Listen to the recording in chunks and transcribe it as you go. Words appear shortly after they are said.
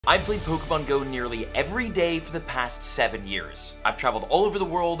I've played Pokemon Go nearly every day for the past 7 years. I've traveled all over the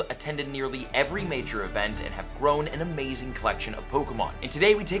world, attended nearly every major event, and have grown an amazing collection of Pokemon. And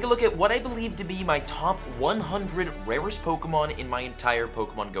today we take a look at what I believe to be my top 100 rarest Pokemon in my entire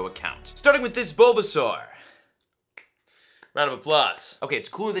Pokemon Go account. Starting with this Bulbasaur. Round of applause. Okay, it's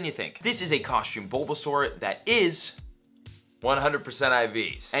cooler than you think. This is a costume Bulbasaur that is 100%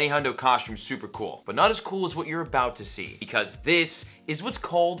 IVs. Any hundo costume super cool, but not as cool as what you're about to see, because this is what's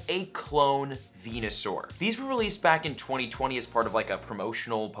called a clone Venusaur. These were released back in 2020 as part of like a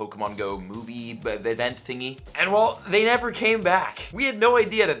promotional Pokemon Go movie event thingy. And well, they never came back. We had no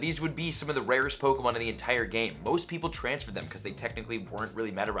idea that these would be some of the rarest Pokemon in the entire game. Most people transferred them because they technically weren't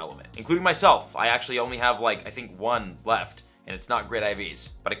really meta relevant, including myself. I actually only have like, I think one left. And it's not great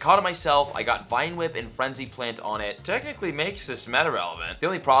IVs. But I caught it myself, I got Vine Whip and Frenzy Plant on it. Technically makes this meta relevant. The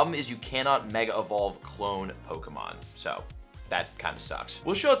only problem is you cannot Mega Evolve clone Pokemon. So that kind of sucks.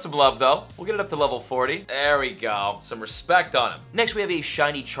 We'll show it some love though. We'll get it up to level 40. There we go, some respect on him. Next we have a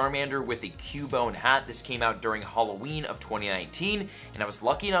shiny Charmander with a Cubone hat. This came out during Halloween of 2019, and I was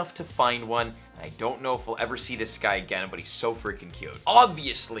lucky enough to find one. I don't know if we'll ever see this guy again, but he's so freaking cute.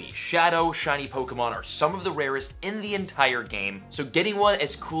 Obviously, Shadow Shiny Pokemon are some of the rarest in the entire game, so getting one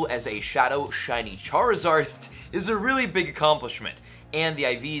as cool as a Shadow Shiny Charizard is a really big accomplishment. And the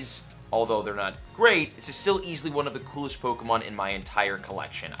IVs, although they're not great, this is still easily one of the coolest Pokemon in my entire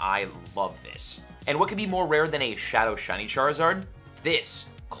collection. I love this. And what could be more rare than a Shadow Shiny Charizard? This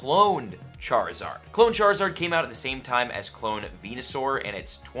cloned Charizard. Clone Charizard came out at the same time as Clone Venusaur, and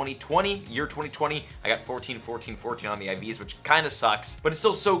it's 2020, year 2020. I got 14, 14, 14 on the IVs, which kind of sucks, but it's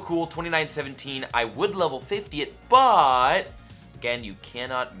still so cool. 2917, I would level 50 it, but again, you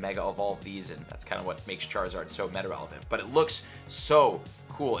cannot Mega Evolve these, and that's kind of what makes Charizard so meta relevant, but it looks so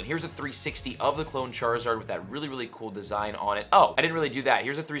cool. And here's a 360 of the clone Charizard with that really, really cool design on it. Oh, I didn't really do that.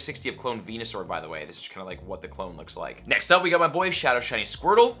 Here's a 360 of clone Venusaur, by the way. This is kind of like what the clone looks like. Next up, we got my boy Shadow Shiny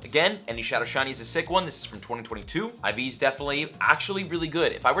Squirtle. Again, any Shadow Shiny is a sick one. This is from 2022. IV's definitely actually really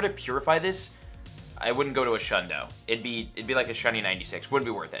good. If I were to purify this, I wouldn't go to a Shundo. It'd be like a shiny 96, wouldn't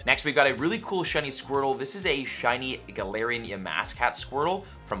be worth it. Next, we've got a really cool shiny Squirtle. This is a shiny Galarian Yamask Squirtle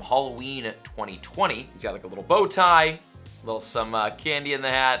from Halloween 2020. He's got like a little bow tie, some candy in the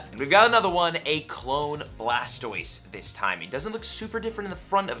hat. And we've got another one, a clone Blastoise this time. He doesn't look super different in the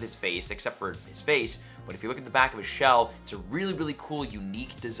front of his face, except for his face, but if you look at the back of his shell, it's a really, really cool,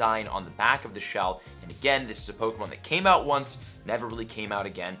 unique design on the back of the shell. And again, this is a Pokemon that came out once, never really came out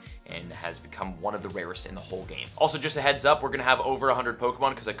again, and has become one of the rarest in the whole game. Also, just a heads up, we're gonna have over 100 Pokemon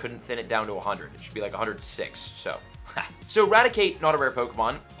because I couldn't thin it down to 100. It should be like 106, so. So Raticate, not a rare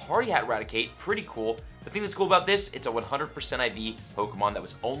Pokemon. Party Hat Raticate, pretty cool. The thing that's cool about this, it's a 100% IV Pokemon that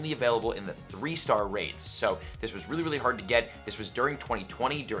was only available in the 3-star raids. So this was really, really hard to get. This was during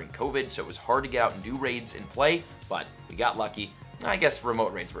 2020, during COVID, so it was hard to get out and do raids and play, but we got lucky. I guess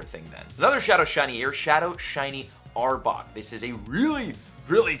remote raids were a thing then. Another Shadow Shiny here, Shadow Shiny Arbok. This is a really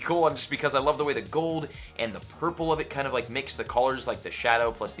cool one just because I love the way the gold and the purple of it kind of like mix the colors, like the shadow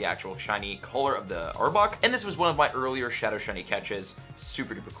plus the actual shiny color of the Arbok. And this was one of my earlier Shadow Shiny catches.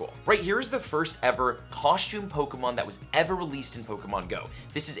 Super duper cool. Right here is the first ever costume Pokemon that was ever released in Pokemon Go.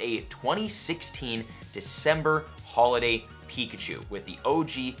 This is a 2016 December holiday Pikachu with the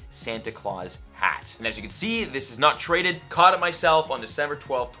OG Santa Claus hat. And as you can see, this is not traded. Caught it myself on December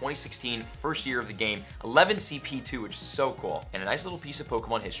 12th, 2016, first year of the game. 11 CP2, which is so cool. And a nice little piece of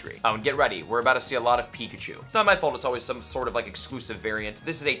Pokemon history. Oh, and get ready. We're about to see a lot of Pikachu. It's not my fault. It's always some sort of like exclusive variant.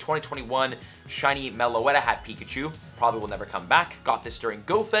 This is a 2021 shiny Meloetta hat Pikachu. Probably will never come back. Got this during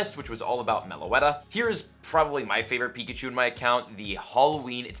Go Fest, which was all about Meloetta. Here is probably my favorite Pikachu in my account, the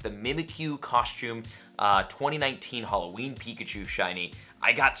Halloween. It's the Mimikyu costume, 2019 Halloween Pikachu shiny.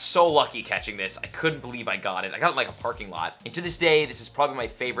 I got so lucky catching this. I couldn't believe I got it. I got it in like a parking lot. And to this day, this is probably my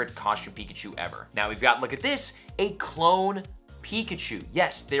favorite costume Pikachu ever. Now we've got, look at this, a clone Pikachu.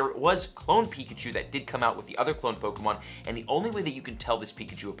 Yes, there was clone Pikachu that did come out with the other clone Pokemon, and the only way that you can tell this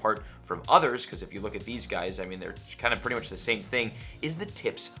Pikachu apart from others, because if you look at these guys, I mean, they're kind of pretty much the same thing, is the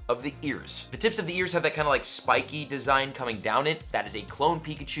tips of the ears. The tips of the ears have that kind of like spiky design coming down it. That is a clone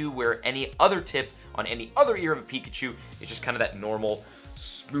Pikachu, where any other tip on any other ear of a Pikachu is just kind of that normal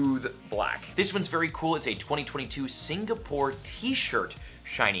smooth black. This one's very cool. It's a 2022 Singapore t-shirt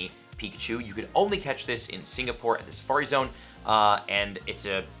shiny Pikachu. You can only catch this in Singapore at the Safari Zone, and it's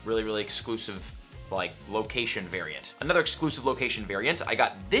a really, really exclusive like location variant. Another exclusive location variant, I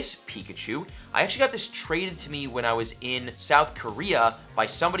got this Pikachu. I actually got this traded to me when I was in South Korea by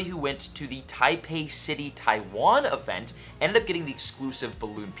somebody who went to the Taipei City, Taiwan event, ended up getting the exclusive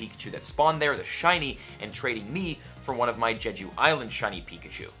balloon Pikachu that spawned there, the shiny, and trading me for one of my Jeju Island shiny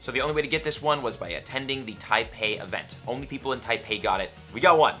Pikachu. So the only way to get this one was by attending the Taipei event. Only people in Taipei got it. We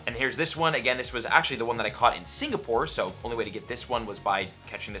got one. And here's this one. Again, this was actually the one that I caught in Singapore, so only way to get this one was by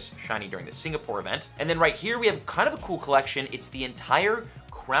catching this shiny during the Singapore event. And then right here, we have kind of a cool collection. It's the entire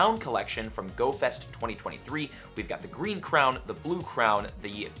crown collection from GoFest 2023. We've got the green crown, the blue crown,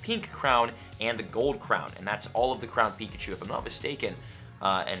 the pink crown, and the gold crown. And that's all of the crown Pikachu, if I'm not mistaken.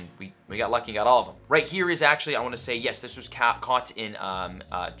 And we got lucky and got all of them. Right here is actually, I want to say, yes, this was caught in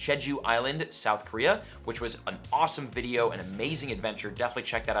Jeju Island, South Korea, which was an awesome video, an amazing adventure. Definitely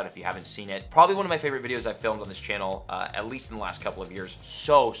check that out if you haven't seen it. Probably one of my favorite videos I've filmed on this channel, at least in the last couple of years.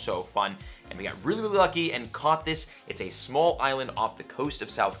 So fun. And we got really lucky and caught this. It's a small island off the coast of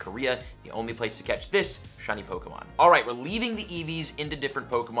South Korea, the only place to catch this shiny Pokemon. All right, we're leaving the EVs into different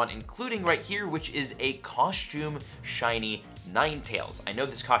Pokemon, including right here, which is a costume shiny Ninetales. I know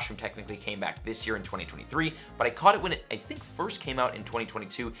this costume technically came back this year in 2023, but I caught it when it, I think, first came out in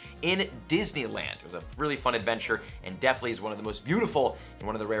 2022 in Disneyland. It was a really fun adventure and definitely is one of the most beautiful and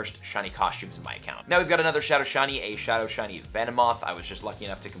one of the rarest shiny costumes in my account. Now we've got another Shadow Shiny, a Shadow Shiny Venomoth. I was just lucky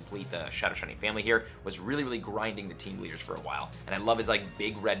enough to complete the Shadow Shiny family here. Was really grinding the team leaders for a while, and I love his like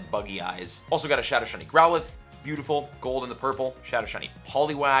big red buggy eyes. Also got a Shadow Shiny Growlithe. Beautiful, gold and the purple. Shadow Shiny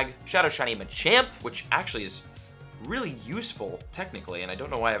Poliwag. Shadow Shiny Machamp, which actually is really useful technically, and I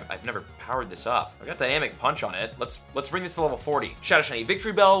don't know why I've never powered this up. I got Dynamic Punch on it. Let's bring this to level 40. Shadow Shiny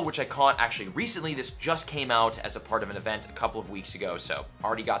Victory Bell, which I caught actually recently. This just came out as a part of an event a couple of weeks ago, so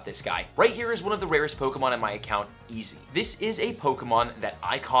already got this guy. Right here is one of the rarest Pokemon in my account, Easy. This is a Pokemon that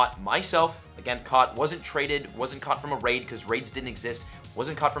I caught myself. Again, wasn't traded, wasn't caught from a raid because raids didn't exist.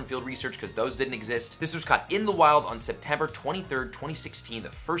 Wasn't caught from field research because those didn't exist. This was caught in the wild on September 23rd, 2016, the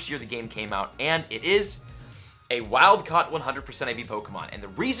first year the game came out, and it is a wild-caught 100% IV Pokemon. And the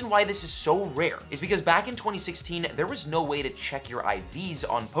reason why this is so rare is because back in 2016, there was no way to check your IVs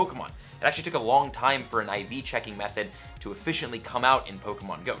on Pokemon. It actually took a long time for an IV checking method to efficiently come out in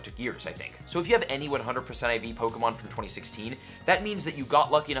Pokemon GO. It took years, I think. So if you have any 100% IV Pokemon from 2016, that means that you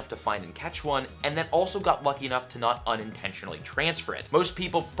got lucky enough to find and catch one, and then also got lucky enough to not unintentionally transfer it. Most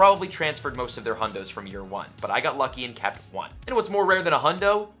people probably transferred most of their hundos from year one, but I got lucky and kept one. And what's more rare than a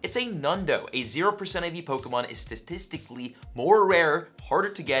hundo? It's a nundo. A 0% IV Pokemon is statistically more rare, harder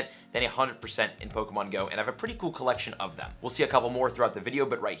to get than 100% in Pokemon GO, and I have a pretty cool collection of them. We'll see a couple more throughout the video,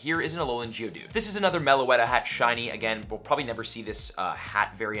 but right here is an Alolan Geodude. This is another Meloetta hat shiny. Again, we'll probably never see this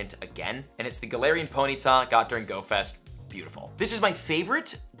hat variant again, and it's the Galarian Ponyta, got during GoFest. Beautiful. This is my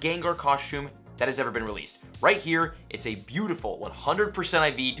favorite Gengar costume that has ever been released. Right here, it's a beautiful 100%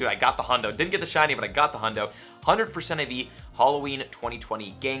 IV. Dude, I got the hundo. Didn't get the shiny, but I got the hundo. 100% IV Halloween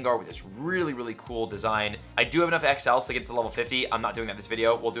 2020 Gengar with this really cool design. I do have enough XLs to get to level 50. I'm not doing that this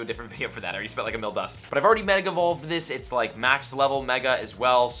video. We'll do a different video for that. I already spent like a mil dust. But I've already Mega Evolved this. It's like max level Mega as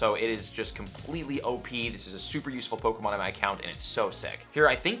well, so it is just completely OP. This is a super useful Pokemon in my account, and it's so sick. Here,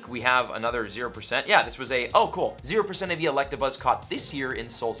 I think we have another 0%. Yeah, this was a, oh cool, 0% IV Electabuzz caught this year in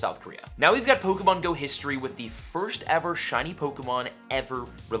Seoul, South Korea. Now we've got Pokemon GO history with the first ever shiny Pokemon ever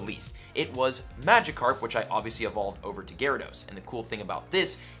released. It was Magikarp, which I obviously evolved over to Gyarados. And the cool thing about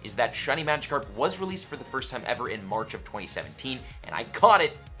this is that shiny Magikarp was released for the first time ever in March of 2017, and I caught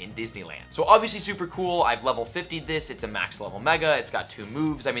it in Disneyland. So obviously super cool. I've level 50'd this. It's a max level Mega. It's got 2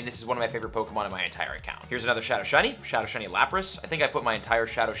 moves. I mean, this is one of my favorite Pokemon in my entire account. Here's another Shadow Shiny Lapras. I think I put my entire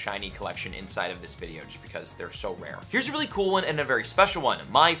Shadow Shiny collection inside of this video just because they're so rare. Here's a really cool one and a very special one.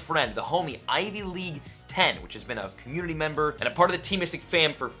 My friend, the homie Ivy League 10, which has been a community member and a part of the Team Mystic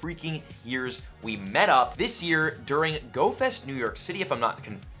fam for freaking years. We met up this year during GoFest New York City, if I'm not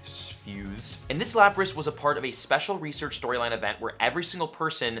confused. And this Lapras was a part of a special research storyline event where every single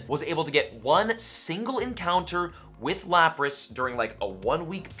person was able to get one single encounter with Lapras during like a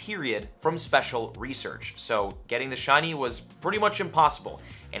 1-week period from special research. So getting the shiny was pretty much impossible.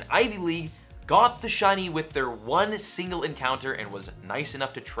 And Ivy League got the shiny with their one single encounter and was nice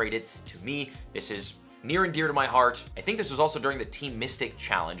enough to trade it to me. This is near and dear to my heart. I think this was also during the Team Mystic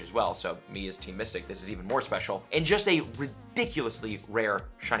challenge as well, so me as Team Mystic, this is even more special. And just a ridiculously rare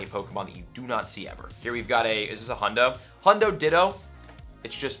shiny Pokemon that you do not see ever. Here we've got a, is this a Hundo? Hundo Ditto.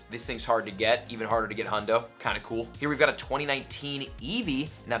 It's just, this thing's hard to get, even harder to get Hundo. Kind of cool. Here we've got a 2019 Eevee.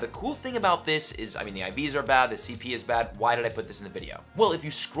 Now the cool thing about this is, I mean, the IVs are bad, the CP is bad. Why did I put this in the video? Well, if you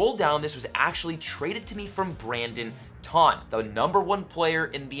scroll down, this was actually traded to me from Brandon Ton, the #1 player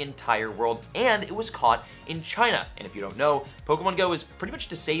in the entire world, and it was caught in China. And if you don't know, Pokemon GO is pretty much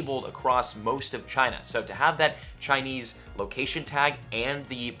disabled across most of China. So to have that Chinese location tag and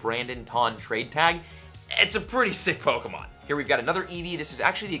the Brandon Ton trade tag, it's a pretty sick Pokemon. Here we've got another Eevee. This is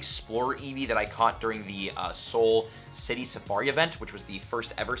actually the Explorer Eevee that I caught during the Seoul City Safari event, which was the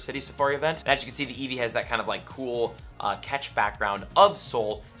first ever City Safari event. And as you can see, the Eevee has that kind of like cool catch background of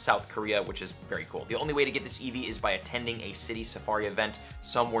Seoul, South Korea, which is very cool. The only way to get this Eevee is by attending a City Safari event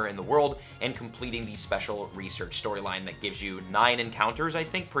somewhere in the world and completing the special research storyline that gives you 9 encounters, I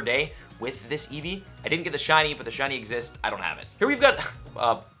think, per day with this Eevee. I didn't get the shiny, but the shiny exists. I don't have it. Here we've got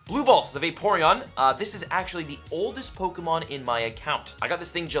Blue Balls, the Vaporeon. This is actually the oldest Pokemon in my account. I got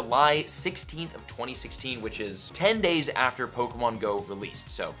this thing July 16th of 2016, which is 10 days after Pokemon GO released.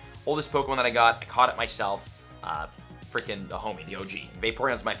 So, oldest Pokemon that I got, I caught it myself. Freaking the homie, the OG.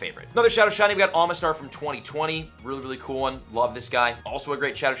 Vaporeon's my favorite. Another Shadow Shiny, we got Amistar from 2020. Really, really cool one. Love this guy. Also a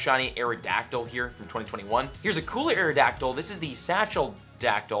great Shadow Shiny, Aerodactyl here from 2021. Here's a cooler Aerodactyl. This is the Satchel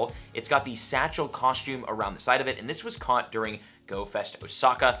Dactyl. It's got the Satchel costume around the side of it, and this was caught during Go Fest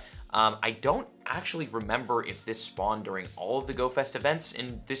Osaka. I don't actually remember if this spawned during all of the Go Fest events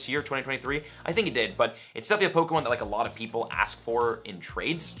in this year, 2023. I think it did, but it's definitely a Pokemon that like a lot of people ask for in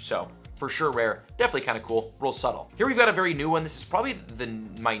trades, so for sure rare, definitely kind of cool, real subtle. Here we've got a very new one. This is probably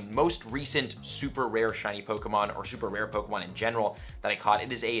my most recent super rare shiny Pokemon, or super rare Pokemon in general, that I caught.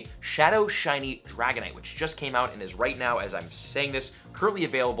 It is a Shadow Shiny Dragonite, which just came out and is right now, as I'm saying this, currently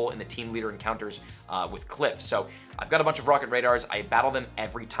available in the Team Leader encounters with Cliff. So I've got a bunch of Rocket Radars. I battle them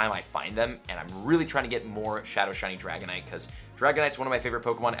every time I find them, and I'm really trying to get more Shadow Shiny Dragonite, because Dragonite's one of my favorite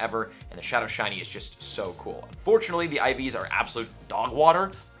Pokemon ever, and the Shadow Shiny is just so cool. Unfortunately, the IVs are absolute dog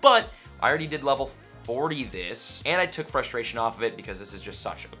water, but I already did level 40 this, and I took frustration off of it because this is just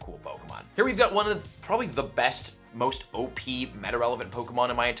such a cool Pokemon. Here we've got one of probably the best, most OP meta-relevant Pokemon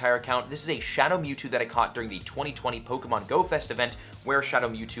in my entire account. This is a Shadow Mewtwo that I caught during the 2020 Pokemon Go Fest event, where Shadow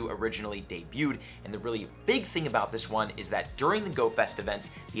Mewtwo originally debuted. And the really big thing about this one is that during the Go Fest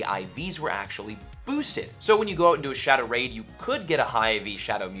events, the IVs were actually boosted. So when you go out and do a Shadow Raid, you could get a high IV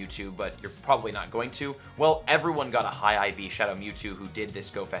Shadow Mewtwo, but you're probably not going to. Well, everyone got a high IV Shadow Mewtwo who did this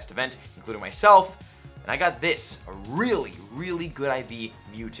Go Fest event, including myself. And I got this, a really, really good IV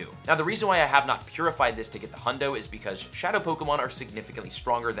Mewtwo. Now, the reason why I have not purified this to get the hundo is because Shadow Pokemon are significantly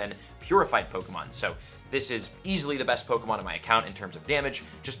stronger than purified Pokemon. So this is easily the best Pokemon in my account in terms of damage,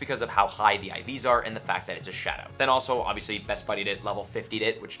 just because of how high the IVs are and the fact that it's a Shadow. Then also, obviously, Best Buddied it, level 50'd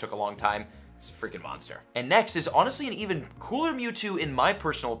it, which took a long time. It's a freaking monster. And next is honestly an even cooler Mewtwo in my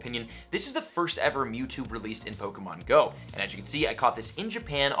personal opinion. This is the first ever Mewtwo released in Pokemon Go. And as you can see, I caught this in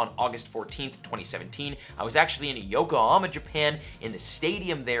Japan on August 14th, 2017. I was actually in Yokohama, Japan, in the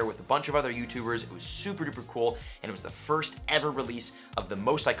stadium there with a bunch of other YouTubers. It was super duper cool, and it was the first ever release of the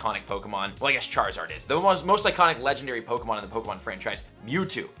most iconic Pokemon. Well, I guess Charizard is. The most iconic legendary Pokemon in the Pokemon franchise,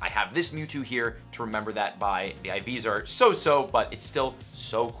 Mewtwo. I have this Mewtwo here to remember that by. The IVs are so-so, but it's still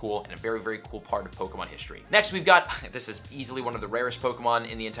so cool and a very, very cool part of Pokemon history. Next, we've got, this is easily one of the rarest Pokemon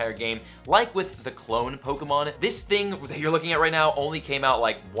in the entire game. Like with the clone Pokemon, this thing that you're looking at right now only came out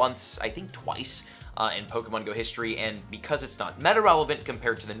like once, I think twice, in Pokemon Go history, and because it's not meta-relevant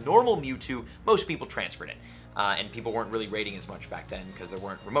compared to the normal Mewtwo, most people transferred it. And people weren't really raiding as much back then because there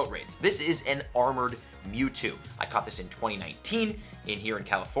weren't remote raids. This is an armored Mewtwo. I caught this in 2019 here in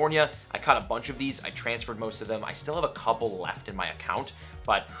California. I caught a bunch of these. I transferred most of them. I still have a couple left in my account,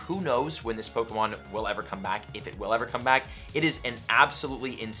 but who knows when this Pokemon will ever come back, if it will ever come back. It is an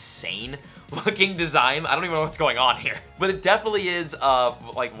absolutely insane looking design. I don't even know what's going on here, but it definitely is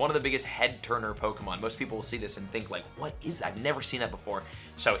like one of the biggest head turner Pokemon. Most people will see this and think like, what is that? I've never seen that before.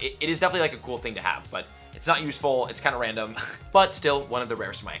 So it is definitely like a cool thing to have, but it's not useful, it's kind of random, but still one of the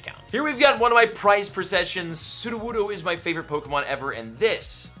rarest in my account. Here we've got one of my prized possessions. Sudowoodo is my favorite Pokemon ever, and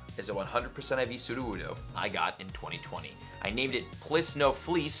this is a 100% IV Sudowoodo I got in 2020. I named it Pliss No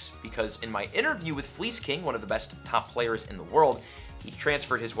Fleece because in my interview with Fleece King, one of the best top players in the world, he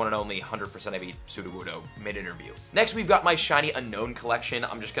transferred his one and only 100% IV Sudowoodo mid-interview. Next, we've got my Shiny Unknown collection.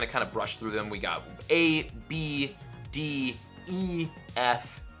 I'm just gonna kind of brush through them. We got A, B, D, E,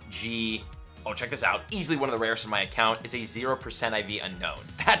 F, G. Oh, check this out. Easily one of the rarest in my account. It's a 0% IV Unknown.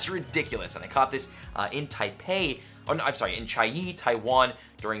 That's ridiculous. And I caught this in Taipei, oh no, I'm sorry, in Chiayi, Taiwan,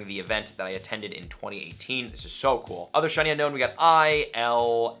 during the event that I attended in 2018. This is so cool. Other Shiny Unknown, we got I,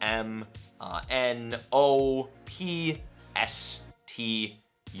 L, M, N, O, P, S, T,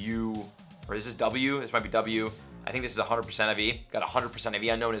 U, or is this W? This might be W. I think this is 100% IV. Got 100%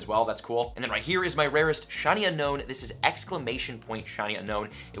 IV Unknown as well. That's cool. And then right here is my rarest Shiny Unknown. This is exclamation point Shiny Unknown.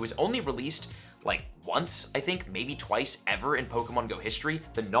 It was only released like once, I think, maybe twice ever in Pokemon Go history,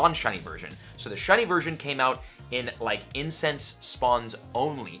 the non-shiny version. So the shiny version came out in like incense spawns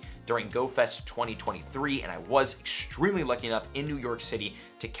only during Go Fest 2023, and I was extremely lucky enough in New York City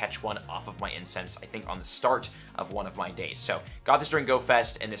to catch one off of my incense, I think on the start of one of my days. So got this during Go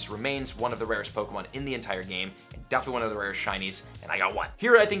Fest, and this remains one of the rarest Pokemon in the entire game, and definitely one of the rarest shinies, and I got one.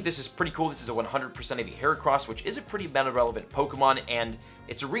 Here, I think this is pretty cool. This is a 100% AV Heracross, which is a pretty meta-relevant Pokemon, and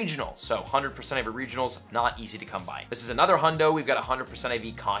it's a regional, so 100% AV regionals, not easy to come by. This is another hundo. We've got a 100%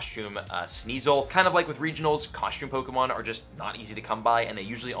 AV costume Sneasel. Kind of like with regionals, costume Pokemon are just not easy to come by, and they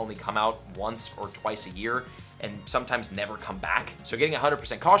usually only come out once or twice a year, and sometimes never come back. So getting a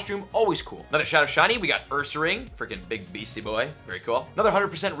 100% costume, always cool. Another Shadow Shiny, we got Ursaring, freaking big beastie boy, very cool. Another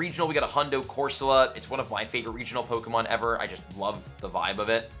 100% regional, we got a Hundo Corsola. It's one of my favorite regional Pokemon ever. I just love the vibe of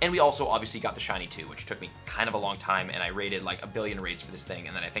it. And we also obviously got the Shiny too, which took me kind of a long time, and I raided like 1 billion raids for this thing,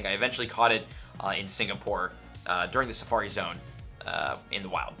 and then I think I eventually caught it in Singapore during the Safari Zone. In the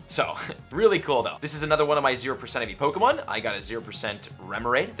wild. So really cool though. This is another one of my 0% AV Pokemon. I got a 0%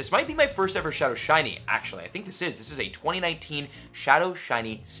 Remoraid. This might be my first ever Shadow Shiny, actually. I think this is a 2019 Shadow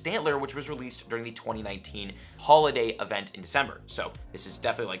Shiny Stantler, which was released during the 2019 holiday event in December. So this is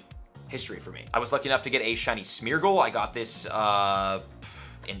definitely like history for me. I was lucky enough to get a Shiny Smeargle. I got this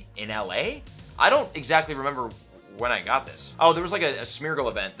in LA. I don't exactly remember when I got this. Oh, there was like a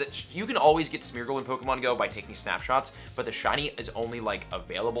Smeargle event. That you can always get Smeargle in Pokemon Go by taking snapshots, but the shiny is only like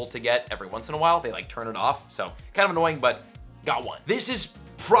available to get every once in a while. They like turn it off, so kind of annoying, but got one. This is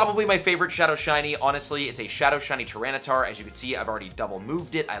probably my favorite Shadow Shiny, honestly. It's a Shadow Shiny Tyranitar. As you can see, I've already double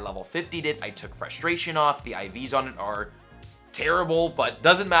moved it. I level 50'd it. I took Frustration off. The IVs on it are terrible, but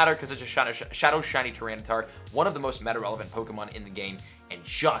doesn't matter because it's a Shadow Shiny Tyranitar, one of the most meta-relevant Pokemon in the game, and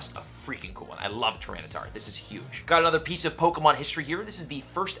just a freaking cool one. I love Tyranitar. This is huge. Got another piece of Pokemon history here. This is the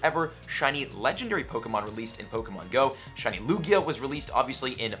first ever shiny legendary Pokemon released in Pokemon Go. Shiny Lugia was released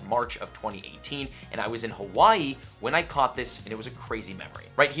obviously in March of 2018, and I was in Hawaii when I caught this, and it was a crazy memory.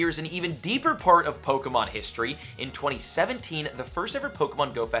 Right here is an even deeper part of Pokemon history. In 2017, the first ever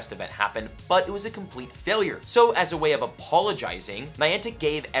Pokemon Go Fest event happened, but it was a complete failure. So as a way of apologizing, Niantic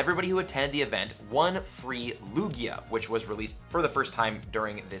gave everybody who attended the event one free Lugia, which was released for the first time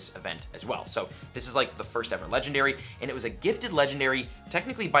during this event as well. So this is like the first ever legendary, and it was a gifted legendary,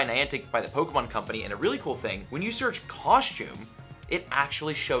 technically by Niantic, by the Pokemon Company, and a really cool thing, when you search costume, it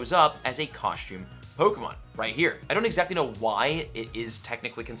actually shows up as a costume Pokemon right here. I don't exactly know why it is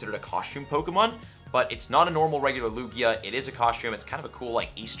technically considered a costume Pokemon, but it's not a normal regular Lugia. It is a costume. It's kind of a cool like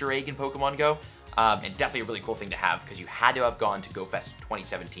Easter egg in Pokemon Go. And definitely a really cool thing to have because you had to have gone to Go Fest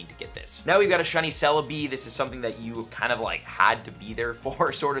 2017 to get this. Now we've got a shiny Celebi. This is something that you kind of like had to be there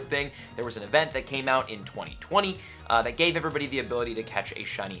for, sort of thing. There was an event that came out in 2020 that gave everybody the ability to catch a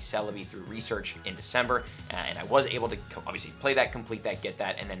shiny Celebi through research in December, and I was able to obviously play that, complete that, get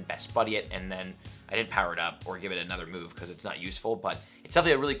that, and then best buddy it, and then I didn't power it up or give it another move because it's not useful, but it's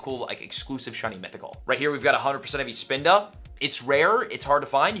definitely a really cool like exclusive shiny mythical. Right here we've got 100% of Spinda. It's rare, it's hard to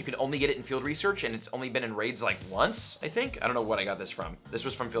find. You can only get it in field research, and it's only been in raids like once, I think. I don't know what I got this from. This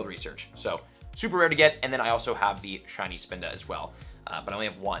was from field research, so super rare to get. And then I also have the shiny Spinda as well, but I only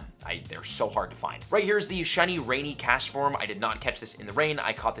have one. They're so hard to find. Right here is the shiny Rainy cast form. I did not catch this in the rain.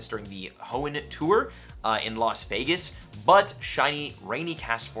 I caught this during the Hoenn tour in Las Vegas, but shiny Rainy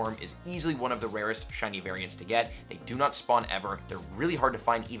cast form is easily one of the rarest shiny variants to get. They do not spawn ever. They're really hard to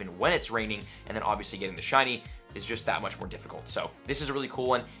find even when it's raining, and then obviously getting the shiny is just that much more difficult. So this is a really cool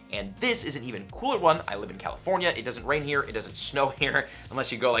one, and this is an even cooler one. I live in California. It doesn't rain here. It doesn't snow here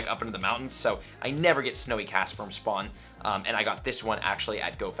unless you go like up into the mountains. So I never get snowy cast form spawn. And I got this one actually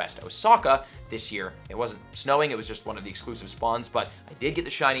at Go Fest Osaka this year. It wasn't snowing. It was just one of the exclusive spawns, but I did get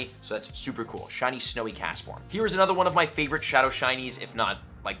the shiny, so that's super cool. Shiny snowy cast form. Here is another one of my favorite shadow shinies, if not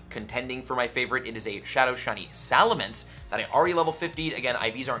like contending for my favorite. It is a Shadow Shiny Salamence that I already level 50'd. Again,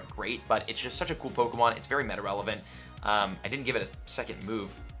 IVs aren't great, but it's just such a cool Pokemon. It's very meta relevant. I didn't give it a second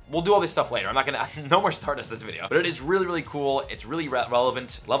move. We'll do all this stuff later. I'm not gonna, no more Stardust this video, but it is really, really cool. It's really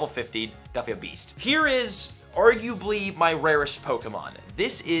relevant, level 50, definitely a beast. Here is arguably my rarest Pokemon.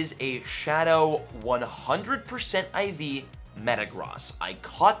 This is a Shadow 100% IV Metagross. I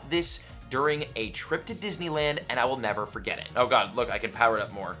caught this during a trip to Disneyland, and I will never forget it. Oh God, look, I can power it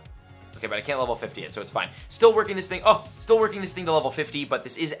up more. Okay, but I can't level 50 it, so it's fine. Still working this thing, still working this thing to level 50, but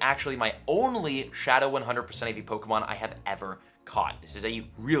this is actually my only Shadow 100% AV Pokemon I have ever caught. This is a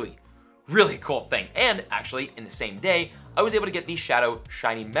really, Really cool thing. And actually, in the same day, I was able to get the Shadow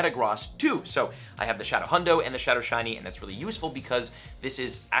Shiny Metagross too. So I have the Shadow Hundo and the Shadow Shiny, and that's really useful because this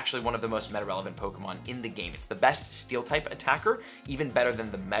is actually one of the most meta-relevant Pokemon in the game. It's the best Steel-type attacker, even better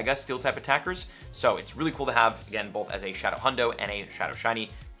than the Mega Steel-type attackers. So it's really cool to have, again, both as a Shadow Hundo and a Shadow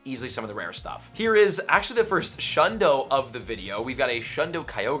Shiny. Easily some of the rare stuff. Here is actually the first Shundo of the video. We've got a Shundo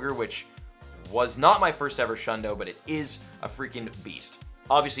Kyogre, which was not my first ever Shundo, but it is a freaking beast.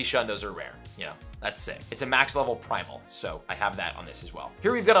 Obviously, Shundos are rare. You know, that's sick. It's a max level primal, so I have that on this as well.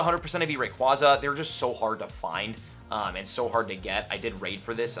 Here we've got 100% of Rayquaza. They're just so hard to find and so hard to get. I did raid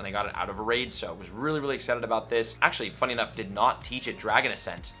for this and I got it out of a raid, so I was really excited about this. Actually, funny enough, did not teach it Dragon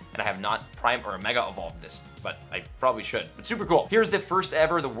Ascent, and I have not Prime or Mega Evolved this, but I probably should. But super cool. Here's the first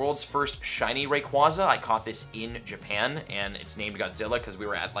ever, the world's first shiny Rayquaza. I caught this in Japan, and it's named Godzilla because we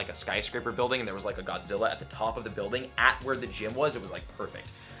were at like a skyscraper building, and there was like a Godzilla at the top of the building at where the gym was. It was like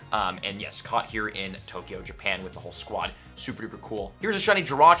perfect. And yes, caught here in Tokyo, Japan with the whole squad. Super duper cool. Here's a shiny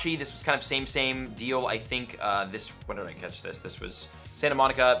Jirachi. This was kind of same deal. I think when did I catch this? This was Santa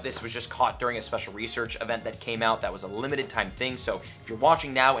Monica. This was just caught during a special research event that came out. That was a limited time thing. So if you're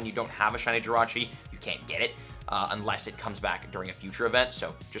watching now and you don't have a shiny Jirachi, you can't get it. Unless it comes back during a future event,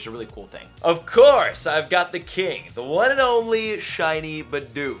 so just a really cool thing. Of course, I've got the king, the one and only Shiny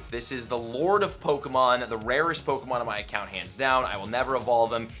Bidoof. This is the Lord of Pokemon, the rarest Pokemon on my account, hands down. I will never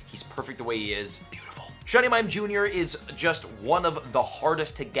evolve him. He's perfect the way he is. Beautiful. Shiny Mime Jr. is just one of the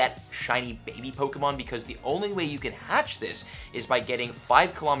hardest to get shiny baby Pokemon because the only way you can hatch this is by getting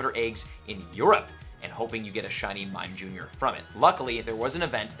 5-kilometer eggs in Europe and hoping you get a shiny Mime Jr. from it. Luckily, there was an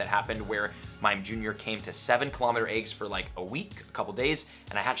event that happened where Mime Jr. came to 7-kilometer eggs for like a week, a couple days,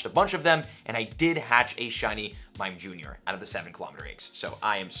 and I hatched a bunch of them, and I did hatch a shiny Mime Jr. out of the 7-kilometer eggs. So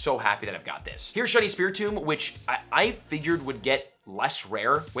I am so happy that I've got this. Here's Shiny Spiritomb, which I figured would get less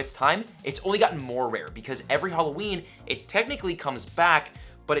rare with time. It's only gotten more rare because every Halloween, it technically comes back,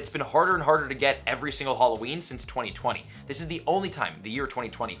 but it's been harder and harder to get every single Halloween since 2020. This is the only time, the year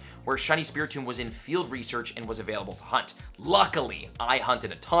 2020, where Shiny Spiritomb was in field research and was available to hunt. Luckily, I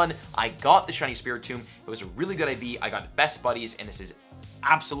hunted a ton. I got the Shiny Spiritomb. It was a really good IV. I got best buddies, and this is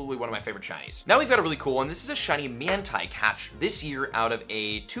absolutely one of my favorite shinies. Now we've got a really cool one. This is a shiny Mantike hatch this year out of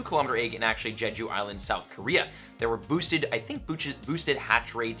a 2-kilometer egg in actually Jeju Island, South Korea. There were boosted, I think boosted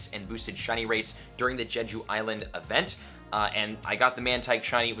hatch rates and boosted shiny rates during the Jeju Island event. And I got the Mantike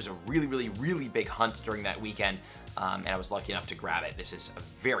shiny. It was a really big hunt during that weekend, and I was lucky enough to grab it. This is a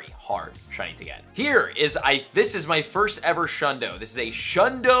very hard shiny to get. This is my first ever Shundo. This is a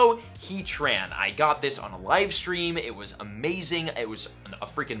Shundo Heatran. I got this on a live stream. It was amazing. It was a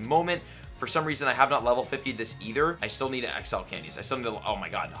freaking moment. For some reason, I have not level 50'd this either. I still need XL candies. I still need to, oh my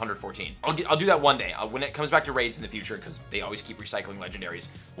god, 114. I'll do that one day. When it comes back to raids in the future, because they always keep recycling legendaries,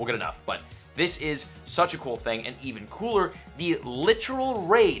 we'll get enough. But this is such a cool thing, and even cooler, the literal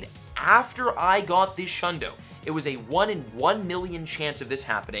raid after I got this Shundo. It was a 1 in 1 million chance of this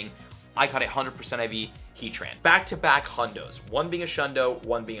happening. I caught a 100% IV Heatran. Back-to-back Hundos. One being a Shundo,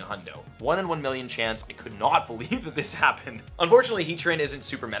 one being a Hundo. 1 in 1 million chance. I could not believe that this happened. Unfortunately, Heatran isn't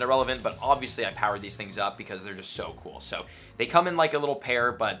super meta relevant, but obviously I powered these things up because they're just so cool. So they come in like a little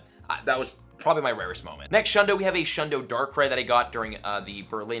pair, but that was probably my rarest moment. Next Shundo, we have a Shundo Darkrai that I got during the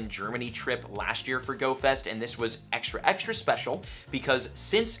Berlin, Germany trip last year for GoFest, and this was extra special because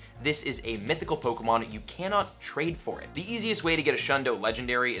since this is a mythical Pokemon, you cannot trade for it. The easiest way to get a Shundo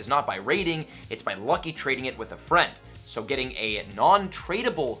Legendary is not by raiding, it's by lucky trading it with a friend. So getting a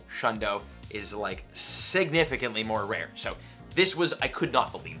non-tradable Shundo is like significantly more rare. So this was, I could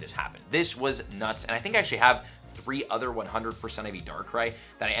not believe this happened. This was nuts, and I think I actually have 3 other 100% IV Darkrai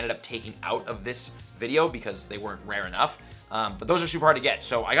that I ended up taking out of this video because they weren't rare enough. But those are super hard to get.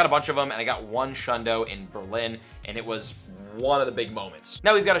 So I got a bunch of them, and I got one Shundo in Berlin, and it was one of the big moments.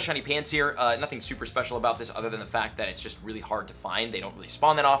 Now we've got a shiny Pansear. Nothing super special about this other than the fact that it's just really hard to find. They don't really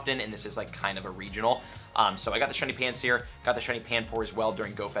spawn that often, and this is like kind of a regional. So I got the shiny Pansear, got the shiny Panpour as well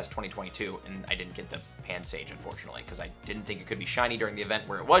during GoFest 2022, and I didn't get the Pansage, unfortunately, because I didn't think it could be shiny during the event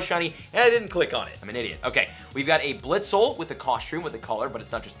where it was shiny, and I didn't click on it. I'm an idiot. Okay, we've got a Blitzel with a costume with a collar, but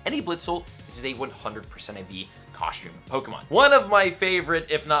it's not just any Blitzel. This is a 100% IV costume Pokemon. One of my favorite,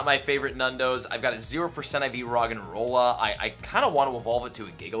 if not my favorite Nundos. I've got a 0% IV Roggenrola. I kind of want to evolve it to a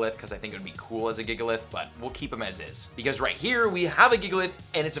Gigalith because I think it would be cool as a Gigalith, but we'll keep him as is. Because right here we have a Gigalith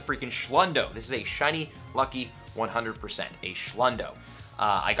and it's a freaking Schlundo. This is a shiny, lucky 100%, a Schlundo.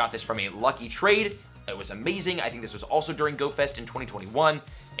 I got this from a lucky trade. It was amazing. I think this was also during Go Fest in 2021,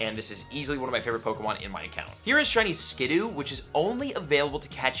 and this is easily one of my favorite Pokemon in my account. Here is shiny Skidoo, which is only available to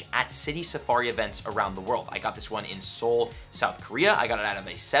catch at city safari events around the world. I got this one in Seoul, South Korea. I got it out of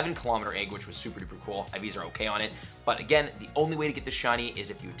a 7-kilometer egg, which was super duper cool. IVs are okay on it. But again, the only way to get this shiny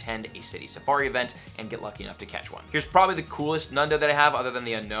is if you attend a city safari event and get lucky enough to catch one. Here's probably the coolest Nundo that I have other than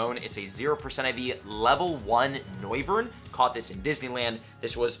the unknown. It's a 0% IV level 1 Noivern. Caught this in Disneyland.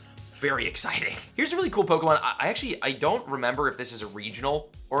 This was very exciting. Here's a really cool Pokemon. I don't remember if this is a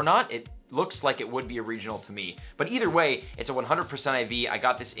regional or not. It looks like it would be a regional to me. But either way, it's a 100% IV. I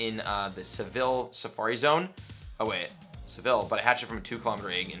got this in the Seville Safari Zone. Oh wait, Seville, but I hatched it from a 2-kilometer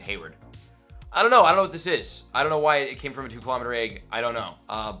egg in Hayward. I don't know what this is. I don't know why it came from a 2-kilometer egg. I don't know.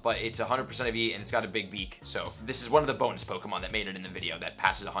 But it's 100% IV and it's got a big beak. So this is one of the bonus Pokemon that made it in the video that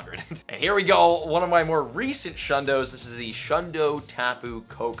passes 100. And here we go. One of my more recent Shundos. This is the Shundo Tapu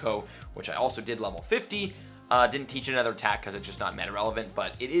Koko, which I also did level 50. Didn't teach it another attack because it's just not meta relevant,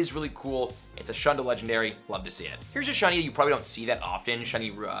 but it is really cool. It's a Shundo legendary. Love to see it. Here's a shiny that you probably don't see that often. Shiny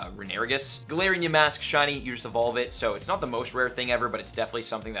Renarigus. Galarian Yamask shiny. You just evolve it. So it's not the most rare thing ever, but it's definitely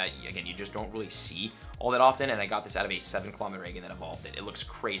something that, again, you just don't really see all that often. And I got this out of a 7-kilometer egg and then evolved it. It looks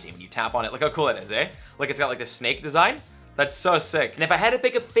crazy when you tap on it. Look how cool it is, eh? Look, it's got like the snake design. That's so sick. And if I had to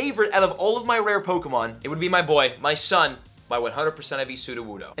pick a favorite out of all of my rare Pokemon, it would be my boy, my son, my 100% IV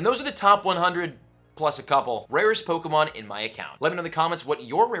Sudowoodo. And those are the top 100 plus a couple rarest Pokemon in my account. Let me know in the comments what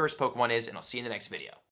your rarest Pokemon is, and I'll see you in the next video.